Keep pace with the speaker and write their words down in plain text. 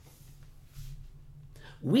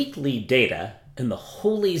Weekly data and the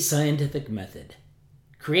holy scientific method,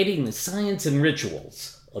 creating the science and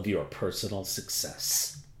rituals of your personal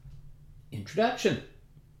success. Introduction.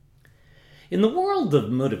 In the world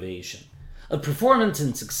of motivation, of performance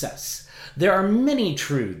and success, there are many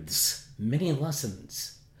truths, many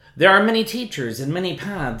lessons. There are many teachers and many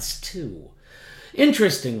paths too.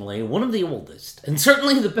 Interestingly, one of the oldest, and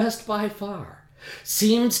certainly the best by far,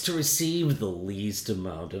 seems to receive the least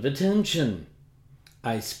amount of attention.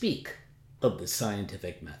 I speak of the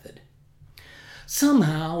scientific method.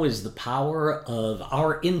 Somehow, as the power of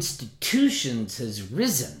our institutions has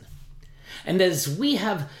risen, and as we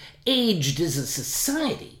have aged as a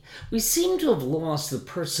society, we seem to have lost the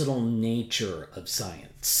personal nature of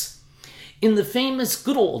science. In the famous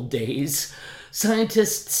good old days,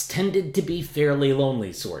 scientists tended to be fairly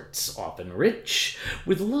lonely sorts, often rich,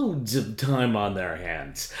 with loads of time on their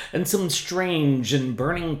hands, and some strange and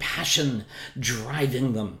burning passion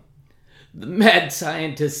driving them. The mad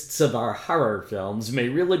scientists of our horror films may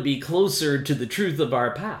really be closer to the truth of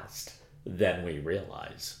our past than we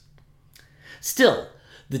realize. Still,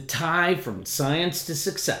 the tie from science to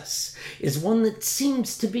success is one that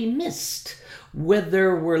seems to be missed,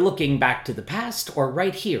 whether we're looking back to the past or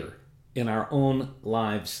right here in our own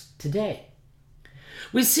lives today.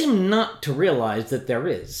 We seem not to realize that there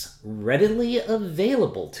is, readily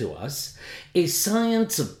available to us, a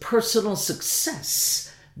science of personal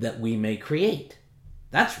success that we may create.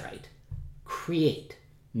 That's right, create.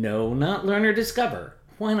 No, not learn or discover.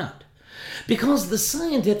 Why not? Because the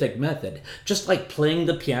scientific method, just like playing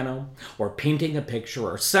the piano or painting a picture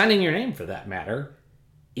or signing your name for that matter,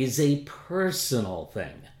 is a personal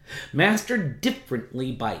thing, mastered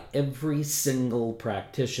differently by every single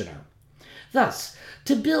practitioner. Thus,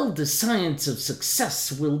 to build the science of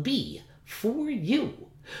success will be, for you,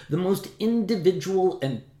 the most individual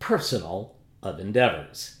and personal of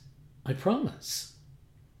endeavors. I promise.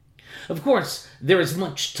 Of course, there is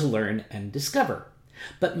much to learn and discover,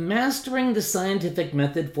 but mastering the scientific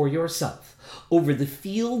method for yourself over the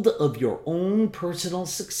field of your own personal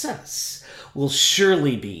success will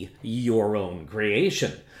surely be your own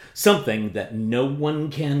creation, something that no one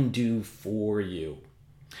can do for you.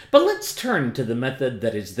 But let's turn to the method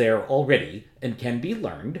that is there already and can be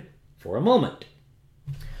learned for a moment.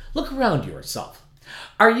 Look around yourself.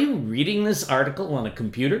 Are you reading this article on a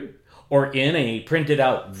computer or in a printed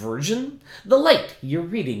out version? The light you're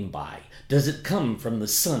reading by, does it come from the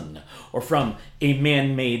sun or from a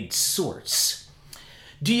man-made source?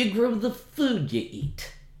 Do you grow the food you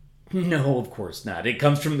eat? No, of course not. It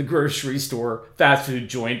comes from the grocery store, fast food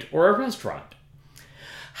joint, or a restaurant.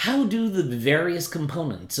 How do the various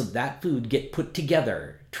components of that food get put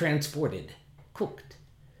together, transported, cooked?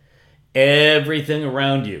 Everything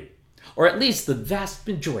around you, or at least the vast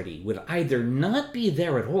majority, would either not be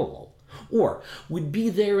there at all, or would be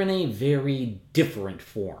there in a very different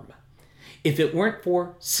form, if it weren't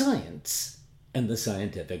for science and the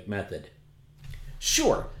scientific method.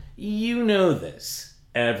 Sure, you know this.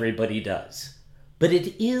 Everybody does. But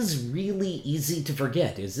it is really easy to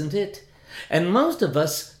forget, isn't it? And most of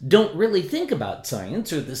us don't really think about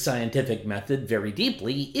science or the scientific method very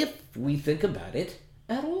deeply, if we think about it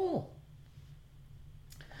at all.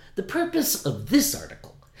 The purpose of this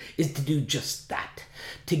article is to do just that,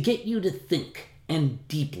 to get you to think and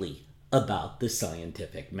deeply about the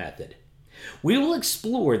scientific method. We will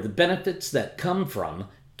explore the benefits that come from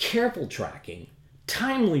careful tracking,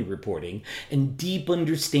 timely reporting, and deep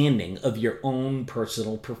understanding of your own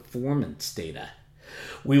personal performance data.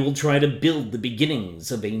 We will try to build the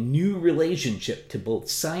beginnings of a new relationship to both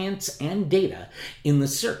science and data in the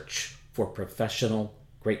search for professional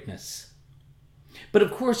greatness. But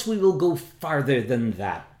of course, we will go farther than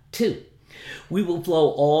that, too. We will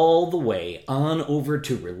flow all the way on over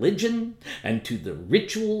to religion and to the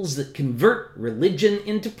rituals that convert religion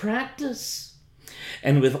into practice.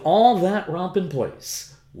 And with all that romp in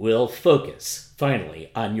place, we'll focus,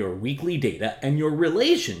 finally, on your weekly data and your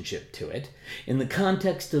relationship to it in the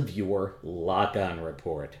context of your lock-on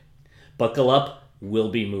report. Buckle up, we'll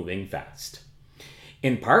be moving fast.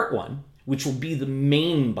 In part 1, which will be the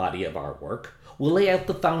main body of our work, we'll lay out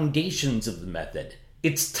the foundations of the method,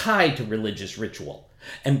 its tie to religious ritual,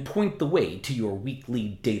 and point the way to your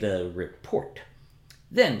weekly data report.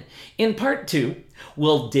 Then, in part 2,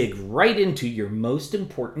 we'll dig right into your most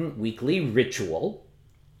important weekly ritual.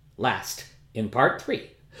 Last, in part 3,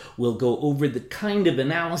 we'll go over the kind of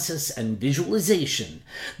analysis and visualization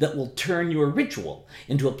that will turn your ritual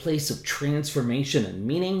into a place of transformation and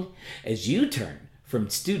meaning as you turn from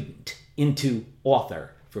student into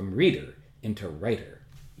author, from reader into writer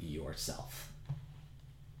yourself.